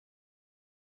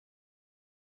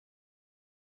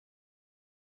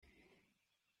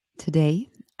Today,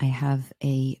 I have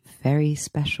a very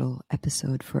special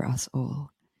episode for us all.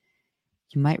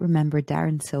 You might remember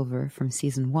Darren Silver from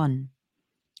season 1,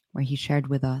 where he shared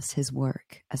with us his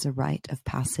work as a rite of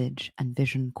passage and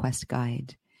vision quest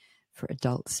guide for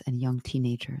adults and young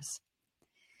teenagers.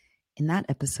 In that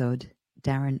episode,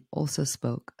 Darren also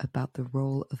spoke about the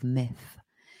role of myth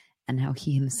and how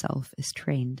he himself is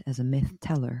trained as a myth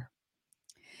teller.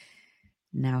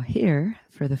 Now here,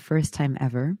 for the first time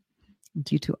ever,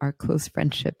 due to our close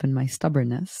friendship and my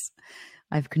stubbornness,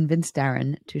 I've convinced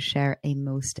Darren to share a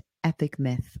most epic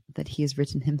myth that he has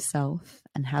written himself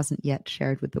and hasn't yet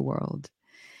shared with the world.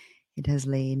 It has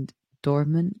lain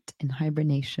dormant in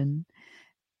hibernation,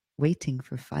 waiting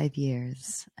for 5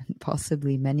 years, and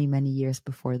possibly many, many years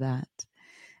before that,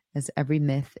 as every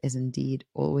myth is indeed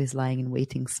always lying in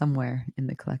waiting somewhere in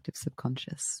the collective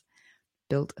subconscious,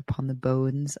 built upon the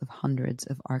bones of hundreds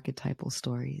of archetypal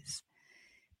stories.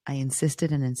 I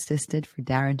insisted and insisted for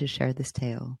Darren to share this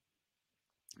tale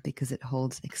because it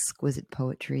holds exquisite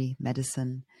poetry,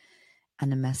 medicine,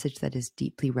 and a message that is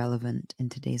deeply relevant in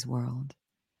today's world.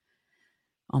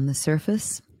 On the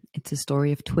surface, it's a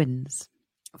story of twins,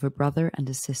 of a brother and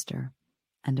a sister,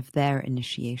 and of their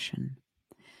initiation.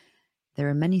 There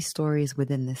are many stories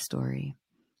within this story,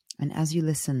 and as you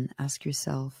listen, ask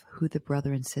yourself who the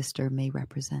brother and sister may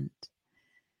represent.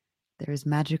 There is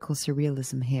magical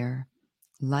surrealism here,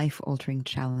 life-altering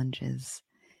challenges,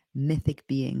 mythic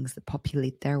beings that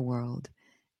populate their world,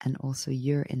 and also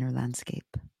your inner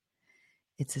landscape.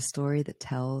 It's a story that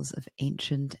tells of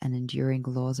ancient and enduring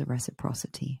laws of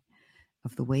reciprocity,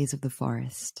 of the ways of the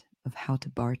forest, of how to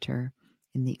barter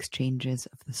in the exchanges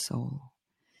of the soul.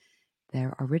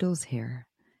 There are riddles here,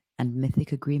 and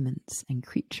mythic agreements and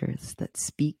creatures that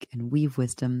speak and weave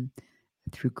wisdom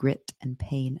through grit and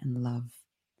pain and love.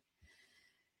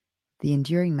 The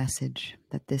enduring message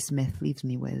that this myth leaves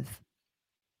me with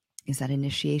is that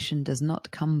initiation does not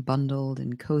come bundled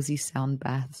in cozy sound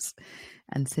baths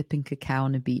and sipping cacao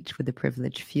on a beach with the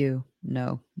privileged few.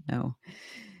 No.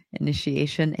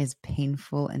 Initiation is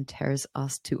painful and tears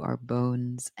us to our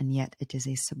bones, and yet it is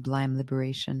a sublime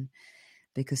liberation,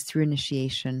 because through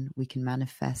initiation we can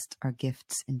manifest our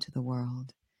gifts into the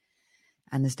world.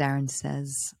 And as Darren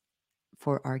says,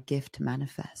 for our gift to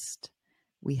manifest,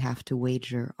 we have to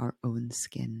wager our own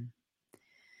skin.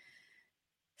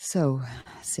 So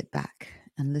sit back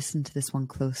and listen to this one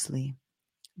closely.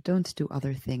 Don't do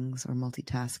other things or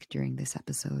multitask during this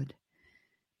episode.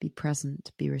 Be present,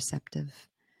 be receptive,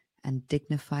 and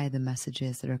dignify the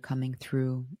messages that are coming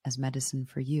through as medicine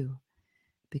for you,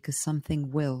 because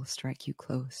something will strike you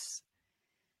close.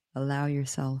 Allow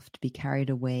yourself to be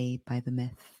carried away by the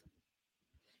myth.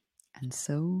 And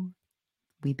so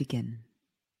we begin.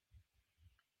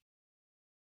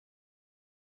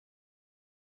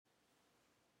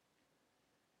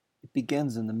 It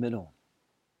begins in the middle,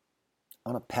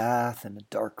 on a path in a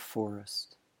dark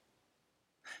forest.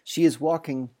 She is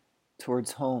walking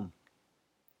towards home.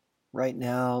 Right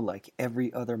now, like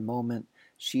every other moment,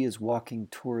 she is walking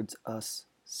towards us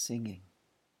singing.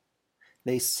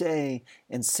 They say,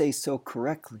 and say so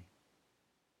correctly,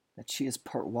 that she is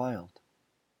part wild.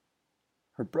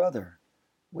 Her brother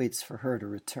waits for her to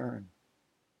return.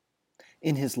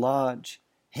 In his lodge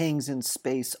hangs in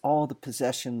space all the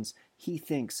possessions he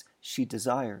thinks she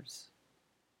desires.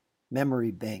 Memory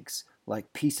banks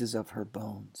like pieces of her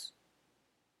bones.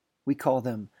 We call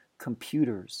them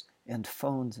computers and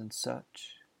phones and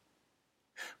such.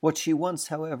 What she wants,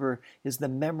 however, is the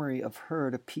memory of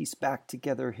her to piece back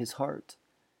together his heart,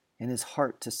 and his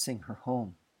heart to sing her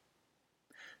home.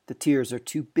 The tears are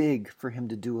too big for him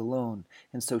to do alone,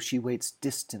 and so she waits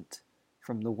distant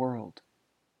from the world.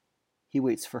 He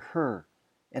waits for her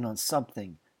and on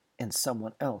something and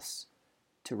someone else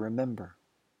to remember.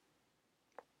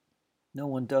 No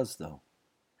one does, though.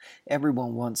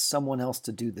 Everyone wants someone else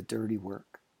to do the dirty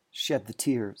work, shed the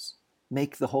tears,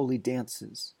 make the holy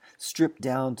dances, strip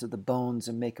down to the bones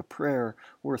and make a prayer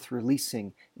worth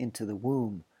releasing into the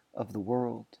womb of the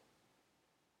world.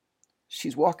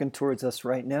 She's walking towards us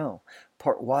right now,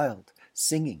 part wild,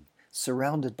 singing,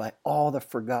 surrounded by all the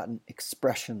forgotten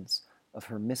expressions of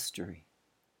her mystery.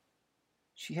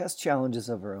 She has challenges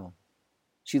of her own.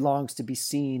 She longs to be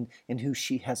seen in who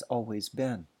she has always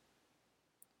been,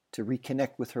 to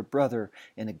reconnect with her brother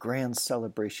in a grand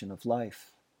celebration of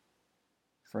life,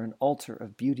 for an altar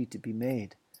of beauty to be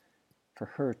made, for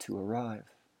her to arrive.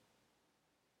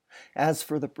 As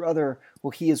for the brother,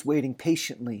 well, he is waiting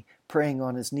patiently, praying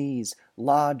on his knees,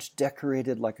 lodge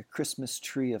decorated like a Christmas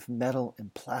tree of metal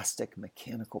and plastic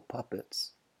mechanical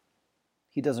puppets.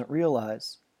 He doesn't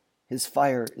realize his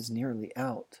fire is nearly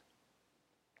out.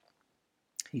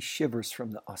 He shivers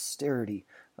from the austerity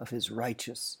of his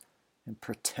righteous and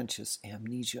pretentious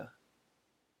amnesia.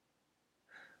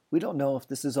 We don't know if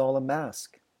this is all a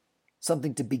mask,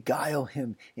 something to beguile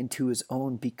him into his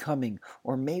own becoming,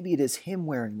 or maybe it is him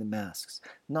wearing the masks,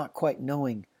 not quite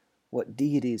knowing what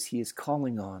deities he is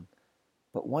calling on,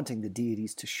 but wanting the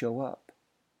deities to show up.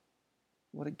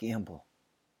 What a gamble,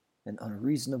 an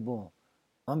unreasonable,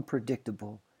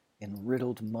 unpredictable, and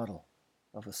riddled muddle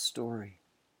of a story.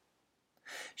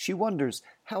 She wonders,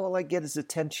 how will I get his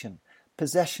attention?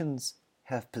 Possessions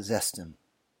have possessed him.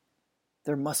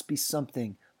 There must be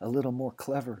something a little more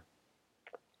clever.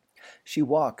 She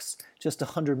walks just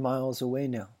 100 miles away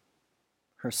now,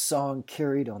 her song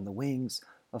carried on the wings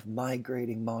of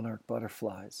migrating monarch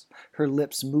butterflies, her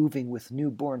lips moving with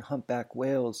newborn humpback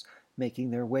whales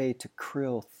making their way to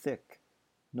krill-thick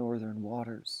northern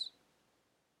waters.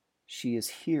 She is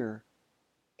here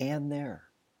and there.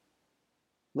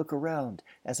 Look around.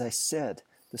 As I said,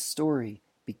 the story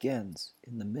begins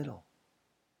in the middle.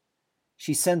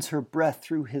 She sends her breath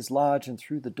through his lodge, and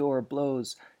through the door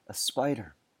blows a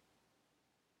spider,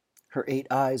 her 8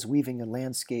 eyes weaving a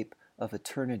landscape of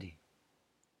eternity.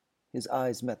 His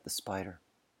eyes met the spider.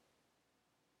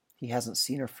 He hasn't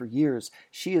seen her for years.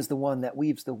 She is the one that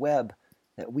weaves the web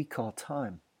that we call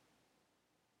time.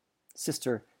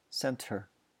 Sister sent her,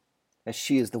 as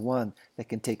she is the one that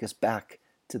can take us back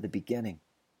to the beginning.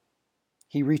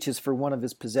 He reaches for one of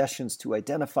his possessions to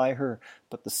identify her,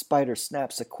 but the spider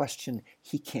snaps a question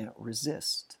he can't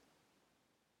resist.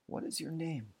 What is your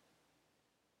name?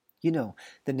 You know,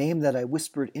 the name that I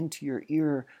whispered into your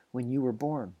ear when you were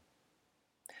born.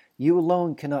 You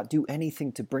alone cannot do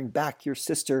anything to bring back your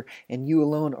sister, and you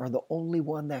alone are the only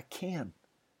one that can.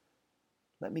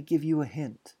 Let me give you a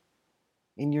hint.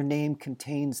 In your name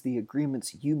contains the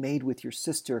agreements you made with your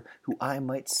sister, who I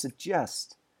might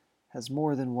suggest has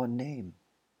more than one name.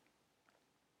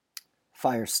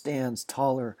 Fire stands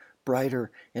taller,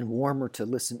 brighter, and warmer to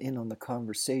listen in on the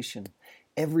conversation.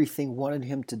 Everything wanted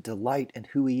him to delight in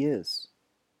who he is.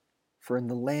 For in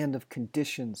the land of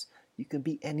conditions, you can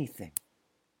be anything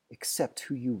except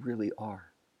who you really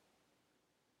are.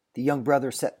 The young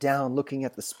brother sat down, looking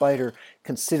at the spider,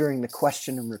 considering the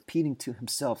question and repeating to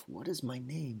himself, "What is my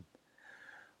name?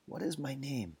 What is my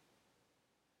name?"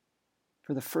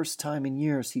 For the first time in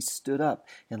years, he stood up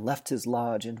and left his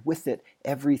lodge, and with it,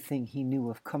 everything he knew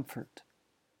of comfort.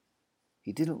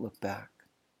 He didn't look back.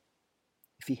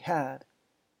 If he had,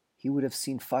 he would have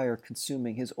seen fire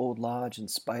consuming his old lodge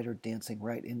and spider dancing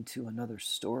right into another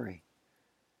story.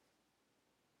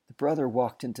 The brother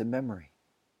walked into memory,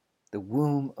 the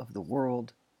womb of the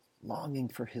world, longing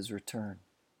for his return,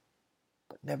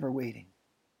 but never waiting,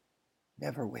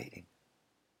 never waiting.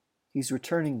 He's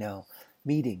returning now,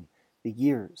 meeting the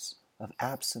years of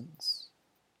absence.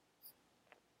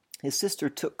 His sister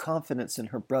took confidence in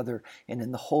her brother and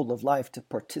in the whole of life to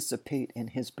participate in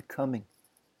his becoming.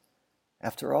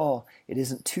 After all, it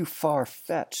isn't too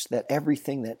far-fetched that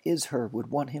everything that is her would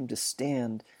want him to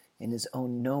stand in his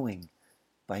own knowing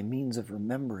by means of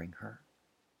remembering her.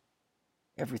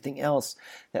 Everything else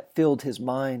that filled his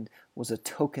mind was a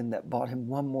token that bought him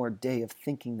one more day of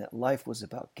thinking that life was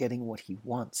about getting what he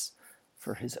wants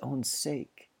for his own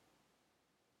sake.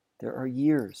 There are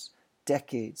years,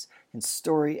 decades, and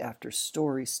story after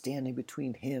story standing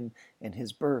between him and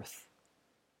his birth.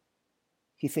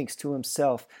 He thinks to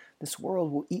himself, this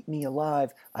world will eat me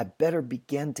alive. I better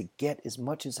begin to get as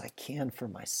much as I can for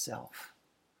myself.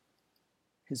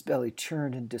 His belly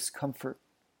churned in discomfort.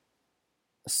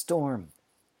 A storm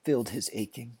filled his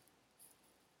aching.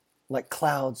 Like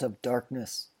clouds of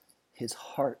darkness, his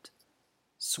heart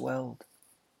swelled.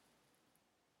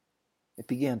 It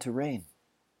began to rain.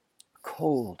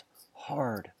 Cold,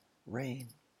 hard rain.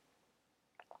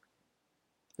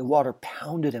 The water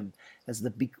pounded him as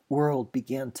the world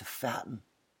began to fatten.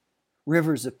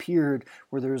 Rivers appeared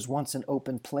where there was once an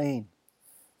open plain.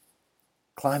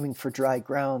 Climbing for dry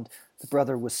ground, the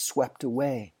brother was swept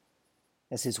away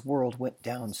as his world went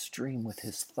downstream with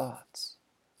his thoughts.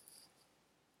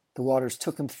 The waters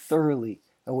took him thoroughly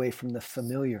away from the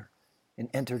familiar and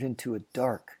entered into a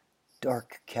dark,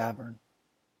 dark cavern.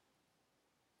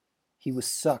 He was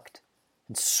sucked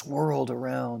and swirled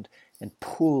around and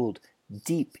pulled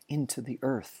deep into the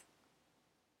earth,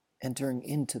 entering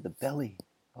into the belly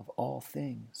of all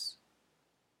things.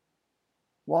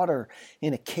 Water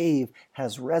in a cave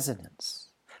has resonance.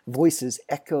 Voices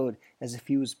echoed as if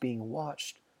he was being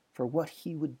watched for what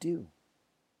he would do.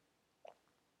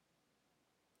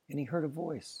 And he heard a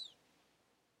voice,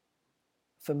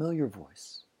 a familiar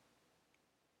voice,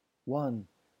 one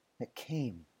that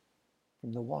came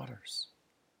from the waters.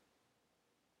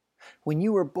 When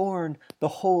you were born, the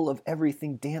whole of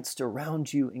everything danced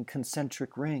around you in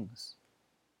concentric rings.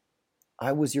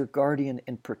 I was your guardian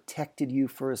and protected you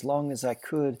for as long as I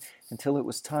could until it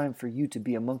was time for you to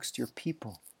be amongst your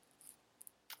people.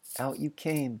 Out you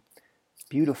came,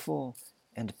 beautiful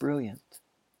and brilliant.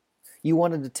 You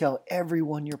wanted to tell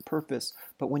everyone your purpose,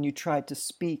 but when you tried to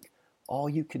speak, all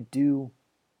you could do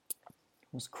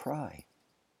was cry.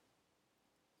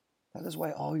 That is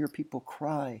why all your people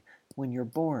cry when you're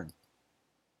born.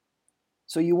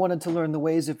 So you wanted to learn the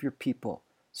ways of your people,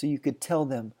 so you could tell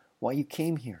them why you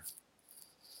came here.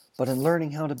 But in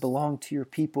learning how to belong to your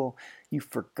people, you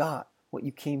forgot what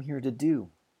you came here to do,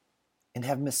 and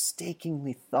have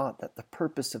mistakenly thought that the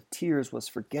purpose of tears was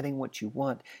for getting what you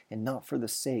want and not for the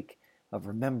sake of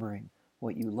remembering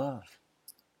what you love.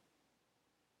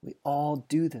 We all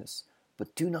do this,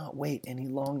 but do not wait any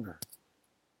longer.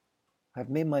 I've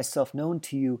made myself known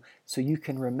to you so you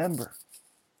can remember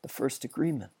the first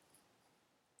agreement.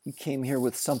 You came here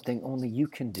with something only you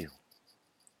can do,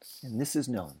 and this is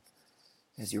known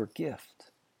as your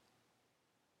gift.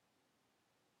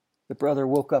 The brother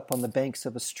woke up on the banks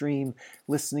of a stream,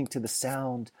 listening to the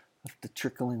sound of the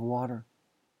trickling water.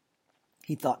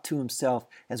 He thought to himself,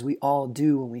 as we all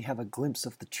do when we have a glimpse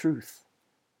of the truth,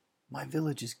 my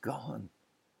village is gone,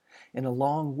 and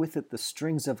along with it the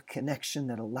strings of connection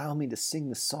that allow me to sing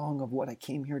the song of what I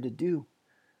came here to do.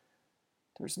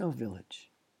 There's no village,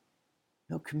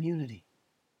 no community,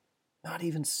 not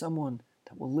even someone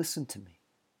that will listen to me.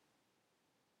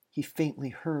 He faintly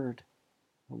heard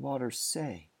the waters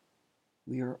say,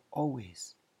 we are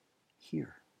always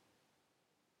here.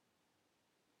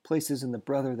 Places in the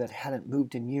brother that hadn't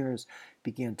moved in years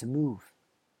began to move.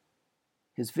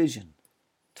 His vision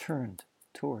turned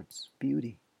towards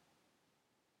beauty.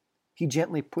 He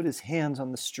gently put his hands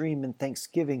on the stream in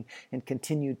thanksgiving and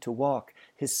continued to walk.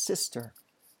 His sister,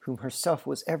 whom herself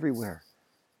was everywhere,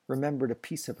 remembered a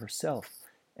piece of herself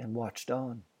and watched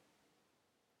on.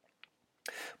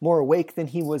 More awake than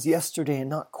he was yesterday and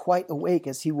not quite awake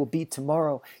as he will be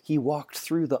tomorrow, he walked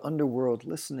through the underworld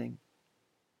listening.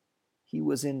 He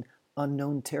was in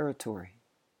unknown territory.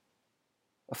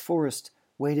 A forest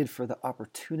waited for the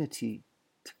opportunity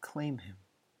to claim him.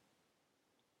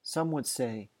 Some would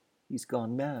say he's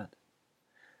gone mad.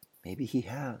 Maybe he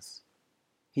has.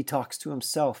 He talks to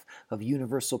himself of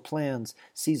universal plans,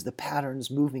 sees the patterns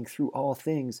moving through all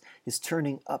things, is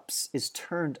turned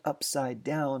upside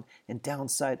down and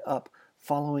downside up,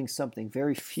 following something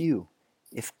very few,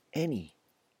 if any,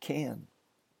 can.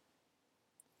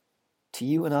 To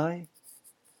you and I,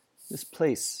 this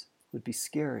place would be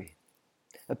scary.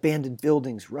 Abandoned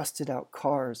buildings, rusted out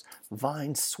cars,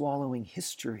 vines swallowing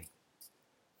history.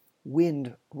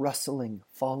 Wind rustling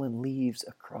fallen leaves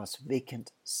across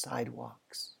vacant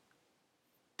sidewalks.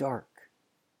 Dark,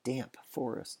 damp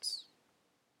forests.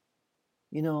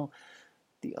 You know,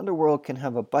 the underworld can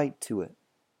have a bite to it.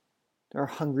 There are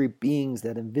hungry beings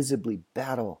that invisibly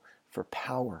battle for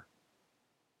power.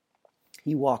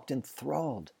 He walked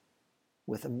enthralled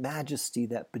with a majesty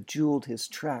that bejeweled his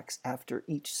tracks after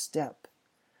each step.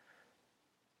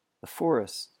 The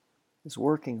forest is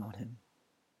working on him.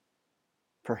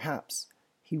 Perhaps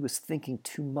he was thinking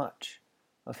too much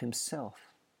of himself.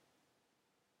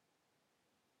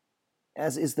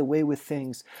 As is the way with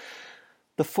things,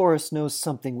 the forest knows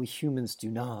something we humans do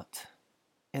not,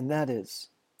 and that is,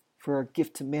 for our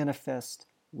gift to manifest,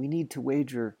 we need to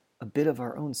wager a bit of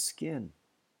our own skin.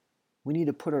 We need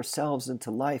to put ourselves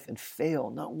into life and fail,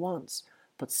 not once,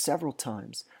 but several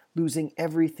times, losing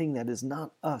everything that is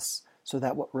not us, so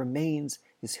that what remains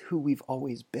is who we've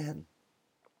always been.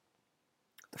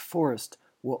 The forest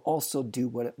will also do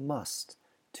what it must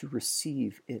to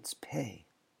receive its pay.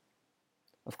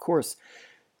 Of course,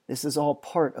 this is all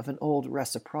part of an old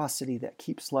reciprocity that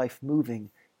keeps life moving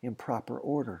in proper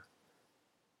order.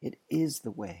 It is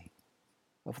the way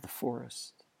of the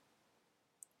forest.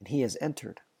 And he has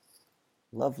entered,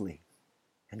 lovely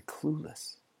and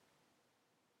clueless.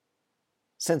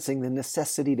 Sensing the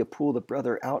necessity to pull the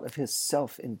brother out of his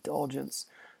self-indulgence,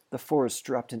 the forest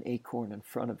dropped an acorn in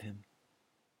front of him.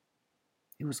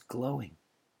 It was glowing,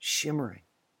 shimmering,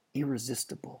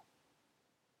 irresistible.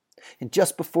 And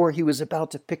just before he was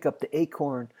about to pick up the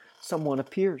acorn, someone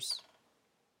appears.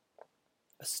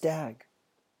 A stag,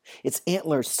 its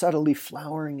antlers subtly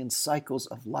flowering in cycles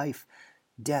of life,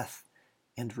 death,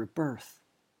 and rebirth.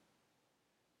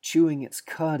 Chewing its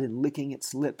cud and licking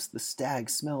its lips, the stag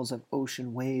smells of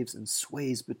ocean waves and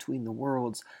sways between the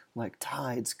worlds like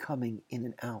tides coming in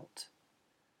and out.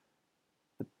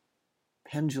 The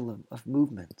pendulum of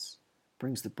movements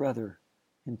brings the brother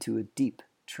into a deep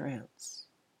trance.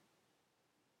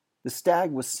 The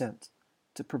stag was sent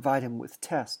to provide him with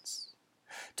tests,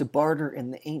 to barter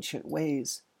in the ancient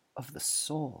ways of the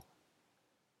soul.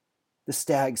 The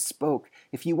stag spoke,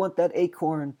 "If you want that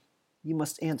acorn, you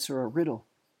must answer a riddle.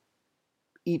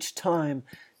 Each time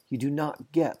you do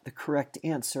not get the correct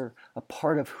answer, a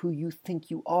part of who you think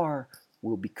you are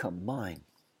will become mine.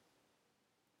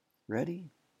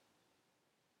 Ready?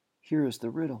 Here is the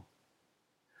riddle.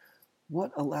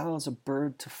 What allows a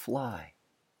bird to fly,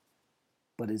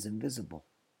 but is invisible?"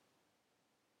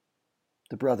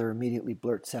 The brother immediately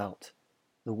blurts out,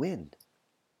 "The wind."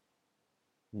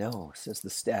 "No," says the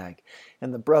stag,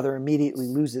 and the brother immediately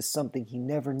loses something he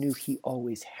never knew he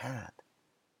always had: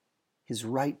 his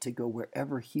right to go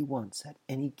wherever he wants at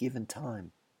any given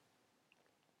time.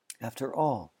 After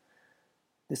all,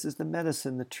 this is the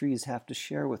medicine the trees have to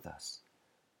share with us: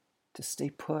 to stay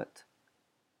put.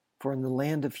 For in the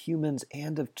land of humans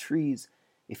and of trees,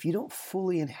 if you don't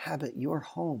fully inhabit your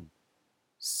home,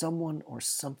 someone or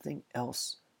something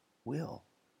else will.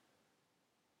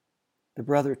 The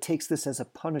brother takes this as a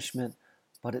punishment,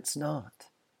 but it's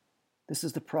not. This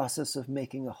is the process of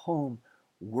making a home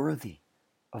worthy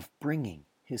of bringing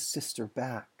his sister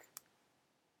back.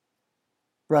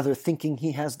 Brother, thinking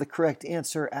he has the correct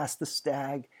answer, asks the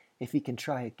stag if he can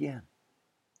try again.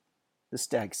 The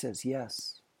stag says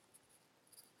yes.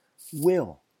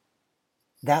 Will.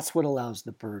 That's what allows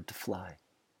the bird to fly.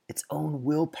 Its own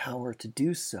willpower to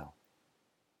do so.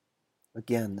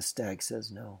 Again, the stag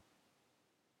says no.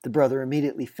 The brother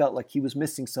immediately felt like he was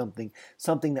missing something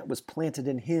that was planted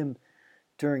in him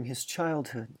during his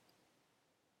childhood.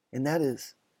 And that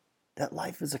is that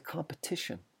life is a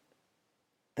competition.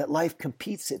 That life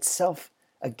competes itself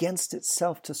against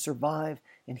itself to survive,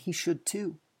 and he should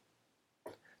too.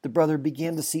 The brother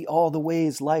began to see all the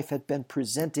ways life had been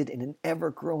presented in an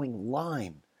ever-growing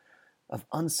line of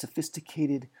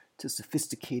unsophisticated to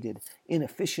sophisticated,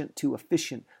 inefficient to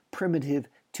efficient, primitive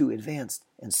to advanced,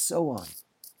 and so on.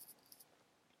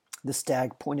 The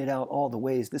stag pointed out all the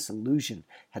ways this illusion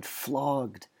had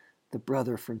flogged the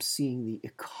brother from seeing the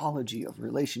ecology of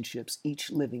relationships each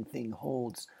living thing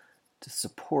holds to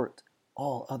support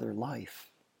all other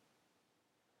life.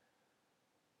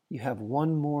 "You have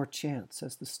one more chance,"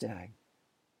 says the stag.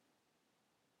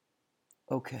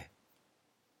 "Okay,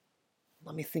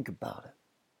 let me think about it.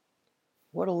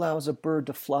 What allows a bird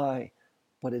to fly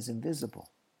but is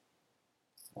invisible?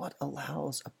 What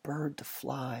allows a bird to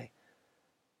fly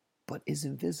but is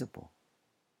invisible?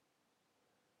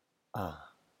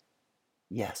 Ah,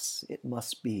 yes, it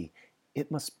must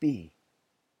be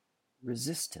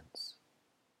resistance.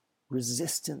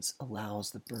 Resistance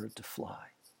allows the bird to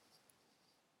fly."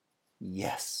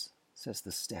 "Yes," says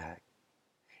the stag,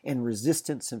 "and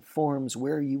resistance informs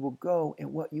where you will go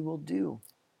and what you will do.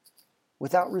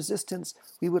 Without resistance,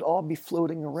 we would all be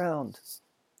floating around.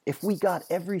 If we got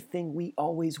everything we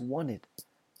always wanted,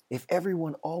 if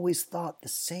everyone always thought the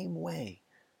same way,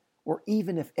 or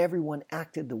even if everyone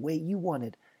acted the way you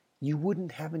wanted, you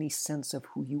wouldn't have any sense of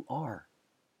who you are.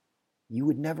 You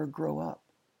would never grow up.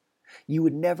 You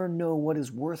would never know what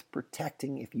is worth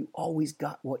protecting if you always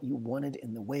got what you wanted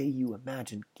in the way you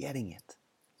imagined getting it.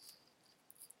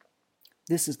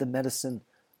 This is the medicine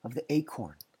of the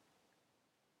acorn.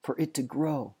 For it to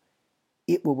grow,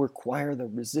 it will require the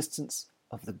resistance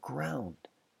of the ground,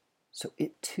 so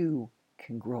it too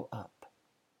can grow up.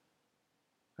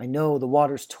 I know the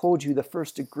waters told you the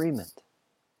first agreement,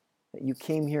 that you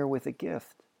came here with a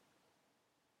gift.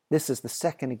 This is the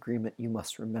second agreement you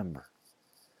must remember.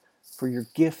 For your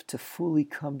gift to fully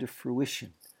come to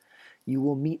fruition, you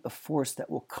will meet a force that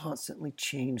will constantly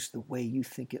change the way you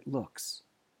think it looks.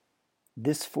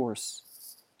 This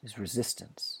force is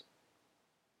resistance.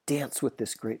 Dance with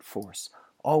this great force,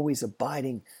 always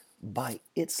abiding by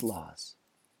its laws,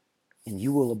 and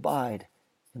you will abide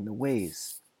in the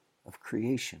ways of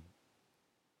creation.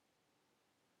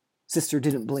 Sister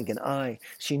didn't blink an eye.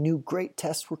 She knew great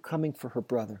tests were coming for her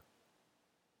brother.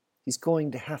 He's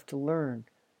going to have to learn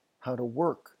how to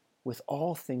work with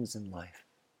all things in life,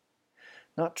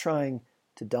 not trying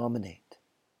to dominate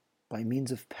by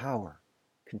means of power,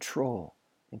 control,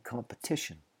 and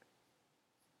competition,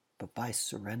 but by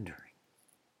surrendering,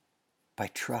 by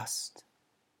trust,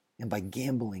 and by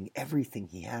gambling everything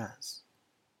he has.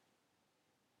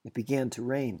 It began to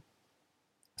rain,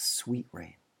 a sweet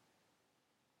rain.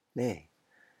 They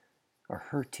are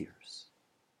her tears.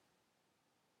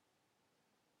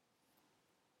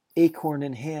 Acorn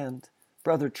in hand,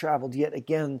 brother traveled yet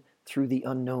again through the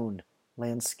unknown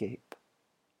landscape.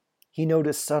 He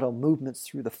noticed subtle movements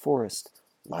through the forest,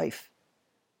 life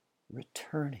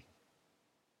returning,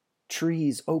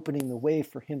 trees opening the way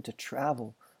for him to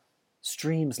travel,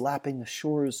 streams lapping the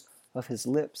shores of his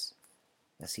lips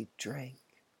as he drank.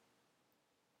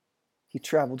 He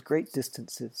traveled great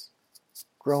distances,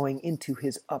 growing into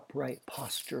his upright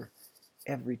posture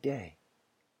every day.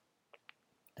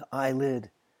 The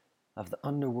eyelid of the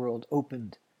underworld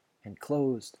opened and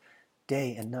closed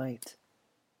day and night,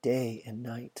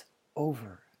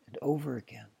 over and over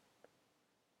again.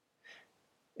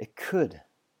 It could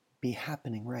be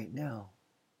happening right now.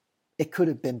 It could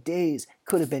have been days,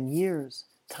 could have been years.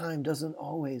 Time doesn't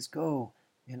always go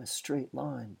in a straight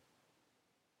line.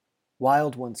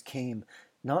 Wild ones came,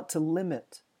 not to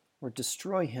limit or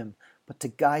destroy him, but to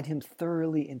guide him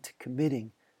thoroughly into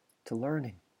committing to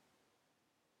learning.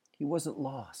 He wasn't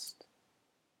lost.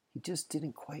 He just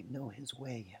didn't quite know his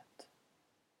way yet.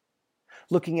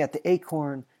 Looking at the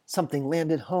acorn, something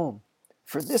landed home.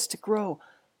 For this to grow,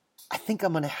 I think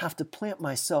I'm going to have to plant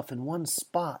myself in one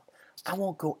spot. I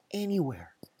won't go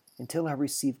anywhere until I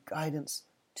receive guidance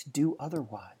to do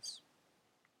otherwise.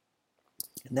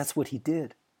 And that's what he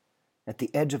did. At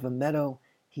the edge of a meadow,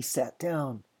 he sat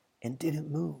down and didn't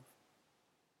move.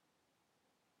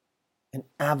 An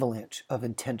avalanche of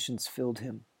intentions filled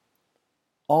him,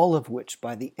 all of which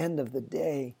by the end of the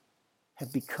day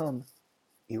had become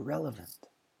irrelevant.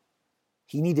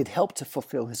 He needed help to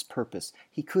fulfill his purpose.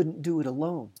 He couldn't do it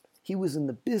alone. He was in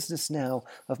the business now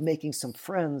of making some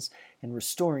friends and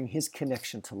restoring his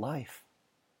connection to life.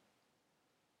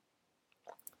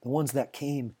 The ones that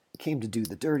came to do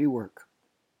the dirty work.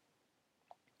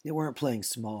 They weren't playing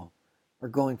small or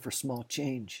going for small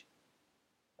change.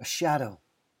 A shadow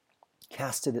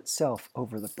casted itself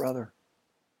over the brother.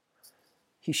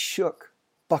 He shook,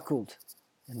 buckled,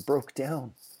 and broke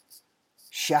down.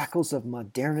 Shackles of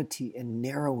modernity and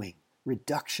narrowing,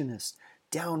 reductionist,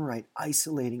 downright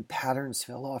isolating patterns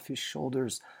fell off his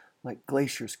shoulders like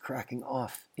glaciers cracking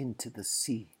off into the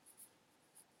sea.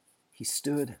 He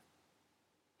stood.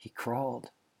 He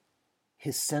crawled.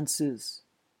 His senses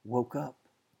woke up.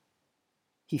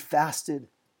 He fasted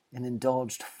and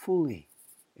indulged fully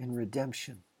in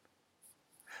redemption.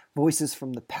 Voices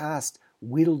from the past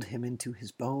whittled him into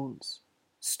his bones.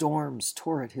 Storms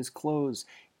tore at his clothes.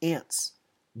 Ants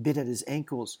bit at his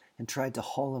ankles and tried to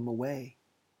haul him away.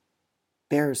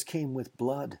 Bears came with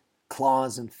blood,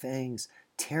 claws, and fangs,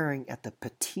 tearing at the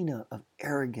patina of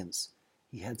arrogance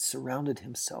he had surrounded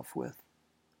himself with.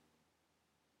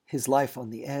 His life on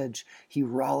the edge, he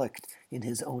rollicked in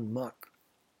his own muck.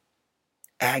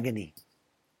 Agony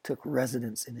took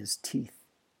residence in his teeth,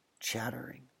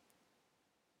 chattering.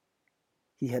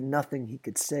 He had nothing he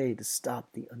could say to stop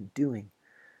the undoing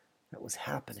that was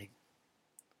happening.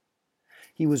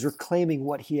 He was reclaiming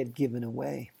what he had given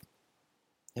away.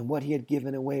 And what he had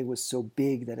given away was so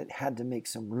big that it had to make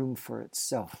some room for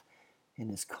itself in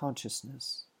his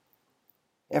consciousness.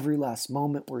 Every last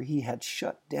moment where he had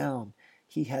shut down,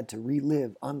 he had to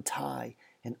relive, untie,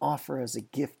 and offer as a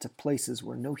gift to places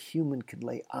where no human could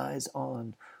lay eyes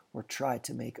on or try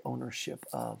to make ownership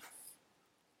of.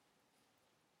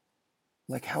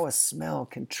 Like how a smell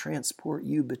can transport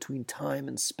you between time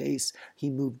and space, he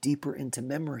moved deeper into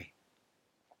memory.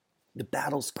 The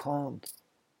battles calmed,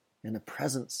 and a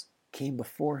presence came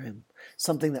before him,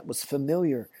 something that was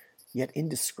familiar yet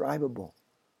indescribable.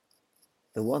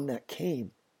 The one that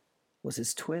came was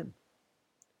his twin,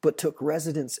 but took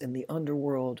residence in the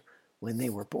underworld when they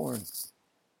were born.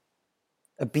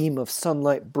 A beam of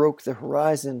sunlight broke the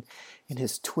horizon, and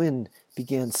his twin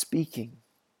began speaking.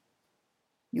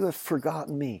 You have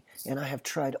forgotten me, and I have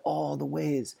tried all the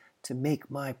ways to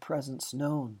make my presence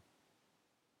known.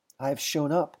 I have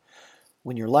shown up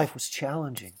when your life was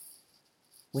challenging,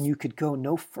 when you could go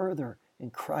no further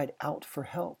and cried out for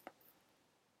help.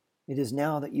 It is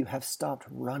now that you have stopped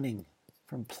running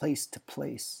from place to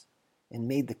place and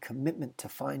made the commitment to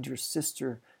find your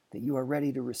sister that you are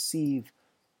ready to receive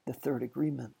the third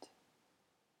agreement.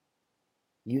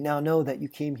 You now know that you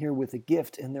came here with a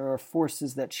gift, and there are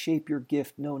forces that shape your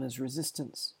gift known as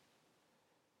resistance.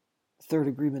 The third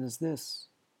agreement is this: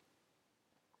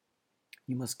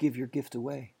 you must give your gift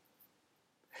away.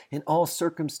 In all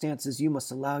circumstances, you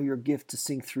must allow your gift to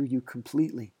sink through you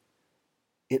completely.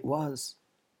 It was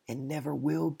and never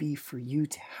will be for you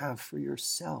to have for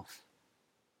yourself.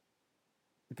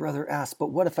 The brother asked,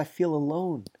 but what if I feel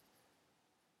alone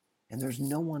and there's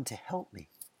no one to help me?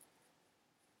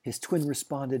 His twin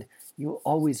responded, you'll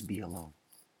always be alone.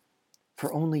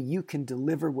 For only you can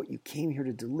deliver what you came here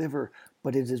to deliver,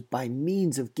 but it is by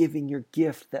means of giving your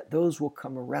gift that those will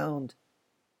come around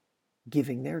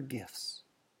giving their gifts.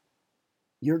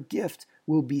 Your gift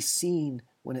will be seen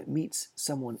when it meets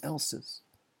someone else's.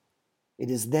 It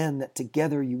is then that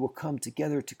together you will come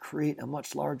together to create a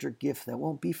much larger gift that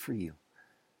won't be for you,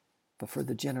 but for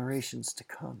the generations to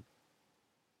come.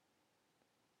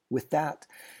 With that,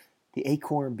 the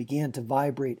acorn began to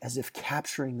vibrate as if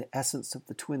capturing the essence of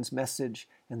the twin's message,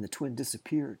 and the twin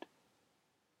disappeared.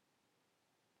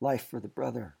 Life for the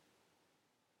brother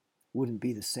wouldn't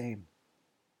be the same.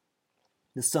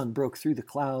 The sun broke through the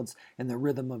clouds, and the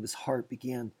rhythm of his heart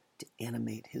began to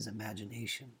animate his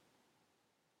imagination.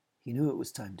 He knew it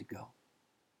was time to go.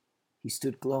 He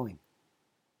stood glowing,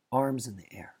 arms in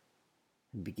the air,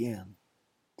 and began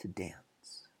to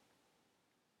dance.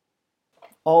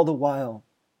 All the while,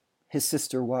 his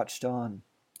sister watched on.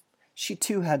 She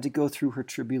too had to go through her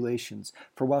tribulations,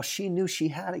 for while she knew she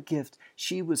had a gift,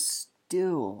 she was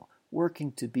still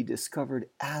working to be discovered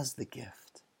as the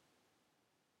gift.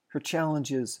 Her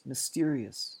challenge is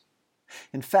mysterious.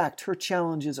 In fact, her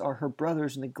challenges are her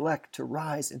brother's neglect to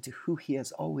rise into who he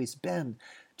has always been,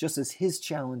 just as his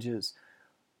challenges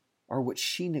are what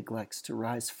she neglects to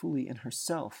rise fully in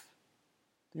herself.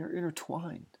 They are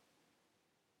intertwined.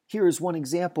 Here is one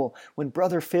example. When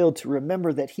brother failed to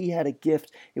remember that he had a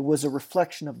gift, it was a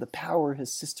reflection of the power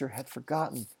his sister had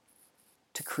forgotten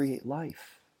to create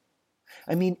life.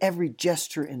 I mean, every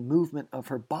gesture and movement of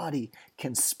her body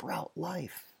can sprout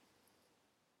life.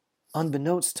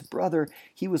 Unbeknownst to brother,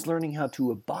 he was learning how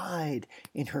to abide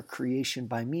in her creation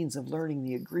by means of learning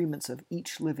the agreements of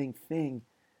each living thing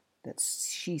that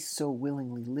she so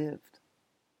willingly lived.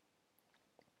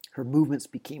 Her movements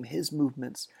became his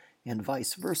movements, and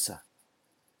vice versa.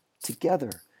 Together,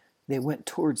 they went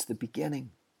towards the beginning.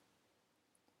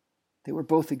 They were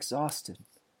both exhausted.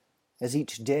 As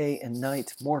each day and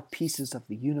night, more pieces of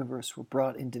the universe were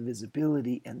brought into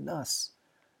visibility, and thus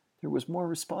there was more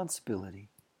responsibility.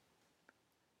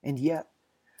 And yet,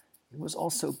 it was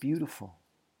also beautiful.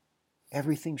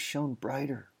 Everything shone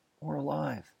brighter, more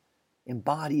alive,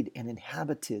 embodied and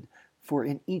inhabited, for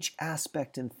in each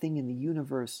aspect and thing in the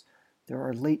universe, there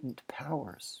are latent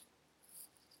powers.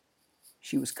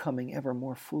 She was coming ever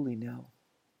more fully now,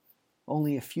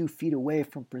 only a few feet away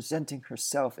from presenting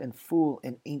herself in full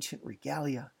and ancient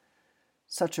regalia,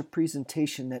 such a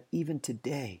presentation that even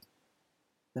today,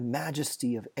 the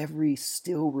majesty of every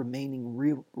still remaining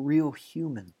real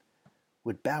human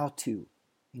would bow to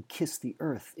and kiss the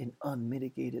earth in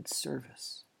unmitigated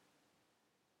service.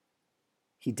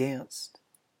 He danced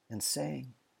and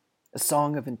sang, a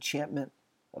song of enchantment,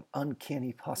 of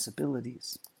uncanny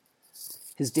possibilities.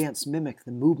 His dance mimicked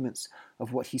the movements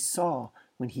of what he saw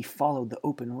when he followed the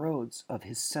open roads of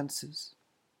his senses.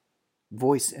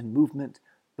 Voice and movement,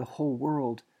 the whole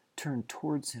world turned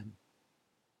towards him.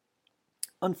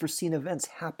 Unforeseen events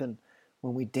happen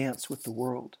when we dance with the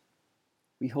world.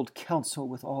 We hold counsel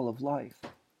with all of life.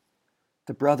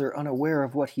 The brother, unaware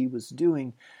of what he was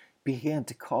doing, began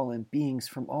to call in beings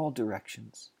from all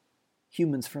directions,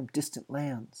 humans from distant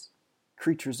lands,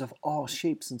 creatures of all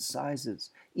shapes and sizes,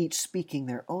 each speaking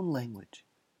their own language,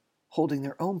 holding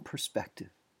their own perspective,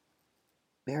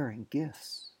 bearing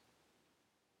gifts.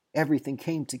 Everything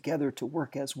came together to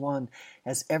work as one,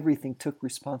 as everything took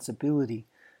responsibility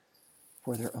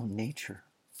for their own nature.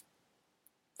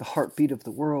 The heartbeat of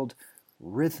the world,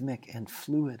 rhythmic and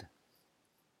fluid,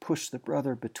 pushed the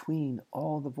brother between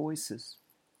all the voices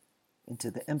into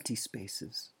the empty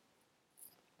spaces.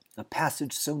 A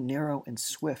passage so narrow and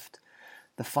swift,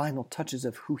 the final touches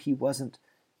of who he wasn't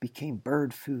became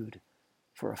bird food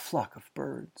for a flock of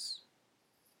birds.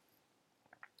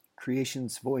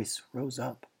 Creation's voice rose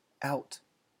up, out,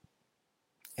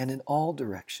 and in all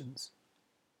directions,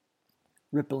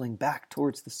 rippling back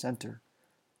towards the center,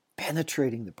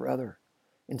 penetrating the brother,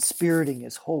 inspiriting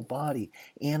his whole body,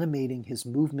 animating his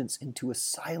movements into a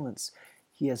silence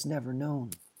he has never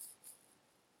known,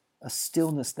 a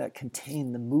stillness that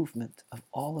contained the movement of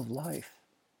all of life.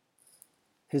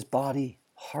 His body,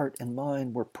 heart, and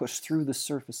mind were pushed through the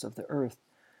surface of the earth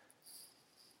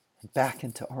and back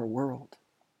into our world.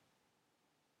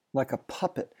 Like a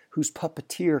puppet whose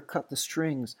puppeteer cut the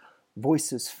strings,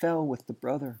 voices fell with the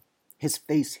brother. His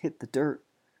face hit the dirt,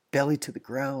 belly to the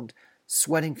ground,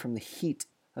 sweating from the heat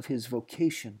of his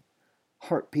vocation,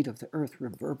 heartbeat of the earth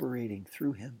reverberating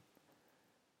through him.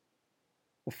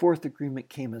 The fourth agreement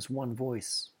came as one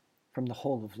voice from the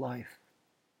whole of life.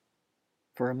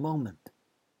 For a moment,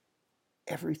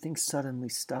 everything suddenly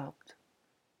stopped.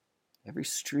 Every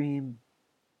stream,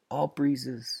 all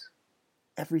breezes,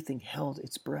 everything held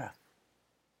its breath,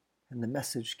 and the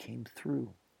message came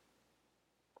through.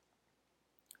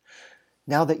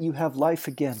 Now that you have life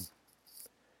again,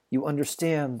 you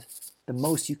understand the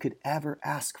most you could ever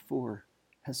ask for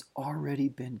has already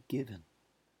been given.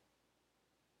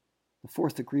 The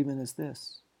fourth agreement is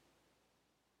this: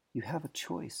 you have a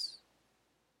choice.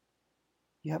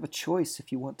 You have a choice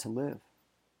if you want to live.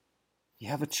 You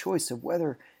have a choice of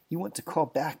whether you want to call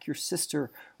back your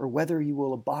sister or whether you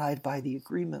will abide by the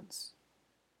agreements.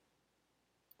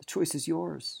 The choice is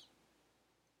yours.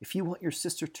 If you want your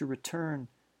sister to return,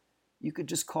 you could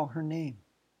just call her name.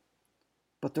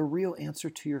 But the real answer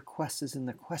to your quest is in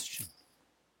the question: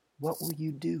 what will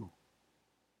you do?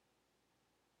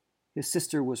 His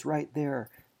sister was right there,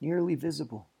 nearly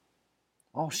visible.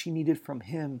 All she needed from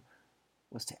him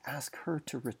was to ask her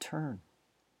to return.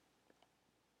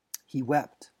 He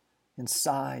wept and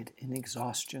sighed in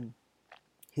exhaustion,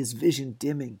 his vision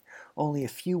dimming, only a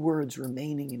few words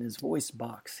remaining in his voice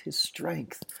box, his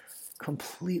strength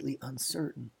completely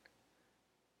uncertain.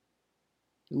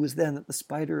 It was then that the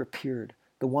spider appeared,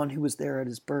 the one who was there at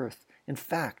his birth. In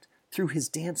fact, through his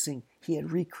dancing, he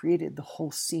had recreated the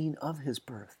whole scene of his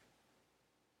birth.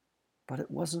 But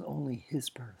it wasn't only his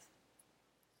birth.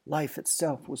 Life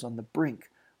itself was on the brink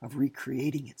of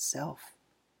recreating itself.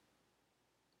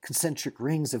 Concentric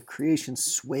rings of creation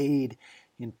swayed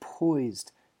in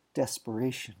poised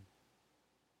desperation.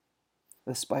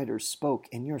 The spider spoke: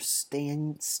 "In your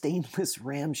stainless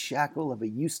ramshackle of a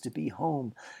used-to-be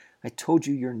home, I told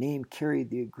you your name carried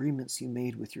the agreements you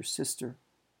made with your sister.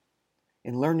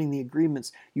 In learning the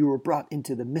agreements, you were brought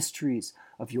into the mysteries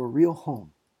of your real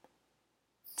home.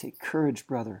 Take courage,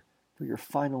 brother, for your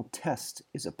final test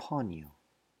is upon you."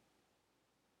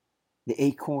 The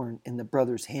acorn in the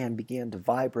brother's hand began to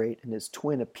vibrate, and his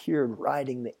twin appeared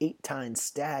riding the 8-tined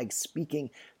stag,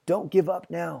 speaking: "Don't give up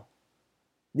now.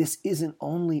 This isn't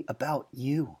only about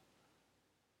you.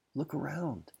 Look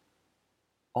around.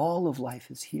 All of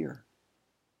life is here.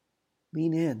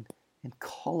 Lean in and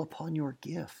call upon your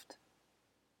gift.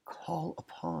 Call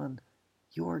upon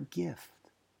your gift."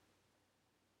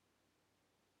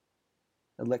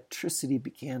 Electricity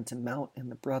began to mount in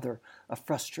the brother, a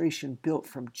frustration built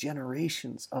from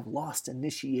generations of lost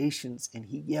initiations, and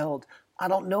he yelled, "I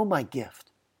don't know my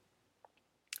gift.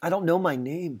 I don't know my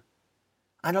name.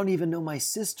 I don't even know my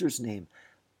sister's name.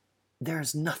 There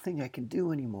is nothing I can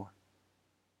do anymore.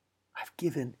 I've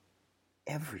given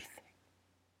everything."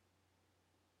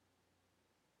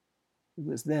 It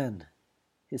was then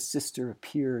his sister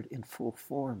appeared in full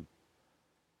form.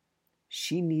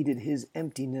 She needed his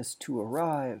emptiness to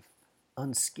arrive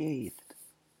unscathed.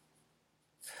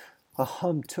 A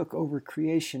hum took over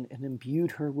creation and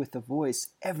imbued her with a voice.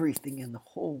 Everything in the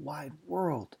whole wide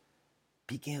world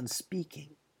began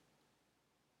speaking.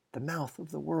 The mouth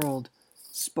of the world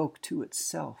spoke to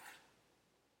itself.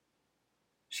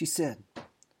 She said,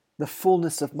 "The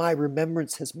fullness of my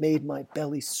remembrance has made my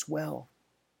belly swell.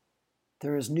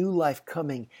 There is new life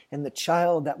coming, and the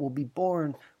child that will be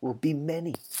born will be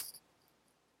many.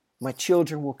 My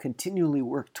children will continually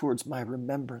work towards my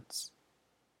remembrance.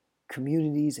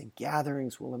 Communities and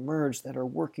gatherings will emerge that are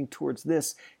working towards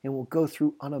this and will go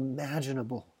through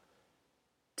unimaginable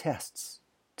tests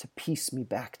to piece me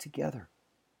back together.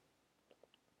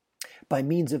 By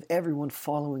means of everyone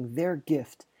following their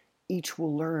gift, each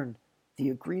will learn the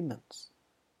agreements.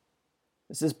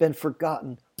 This has been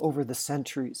forgotten over the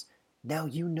centuries. Now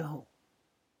you know.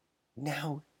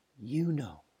 Now you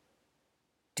know.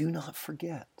 Do not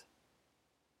forget."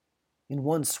 In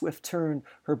one swift turn,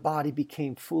 her body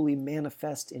became fully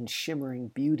manifest in shimmering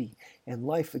beauty, and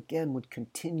life again would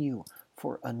continue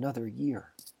for another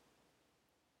year.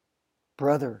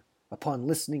 Brother, upon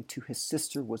listening to his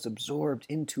sister, was absorbed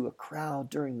into a crowd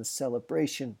during the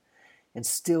celebration and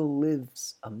still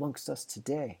lives amongst us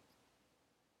today.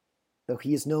 Though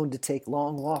he is known to take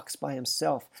long walks by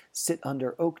himself, sit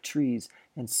under oak trees,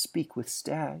 and speak with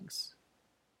stags,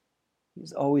 he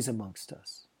is always amongst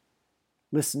us,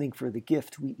 listening for the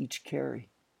gift we each carry.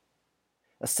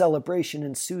 A celebration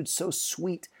ensued so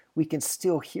sweet we can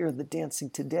still hear the dancing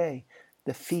today,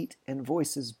 the feet and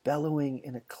voices bellowing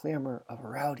in a clamor of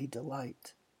rowdy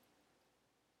delight.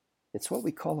 It's what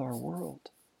we call our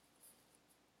world.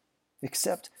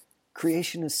 Except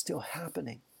creation is still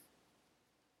happening.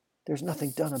 There's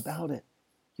nothing done about it.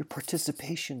 Your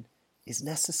participation is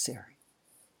necessary.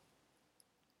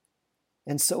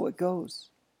 And so it goes.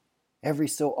 Every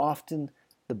so often,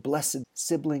 the blessed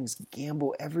siblings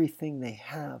gamble everything they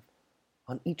have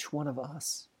on each one of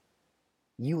us,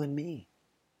 you and me,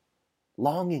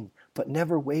 longing but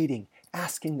never waiting,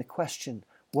 asking the question,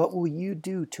 what will you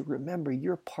do to remember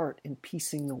your part in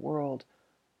piecing the world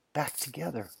back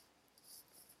together?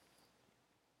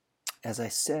 As I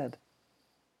said,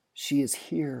 she is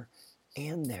here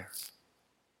and there.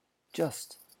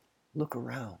 Just look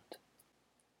around.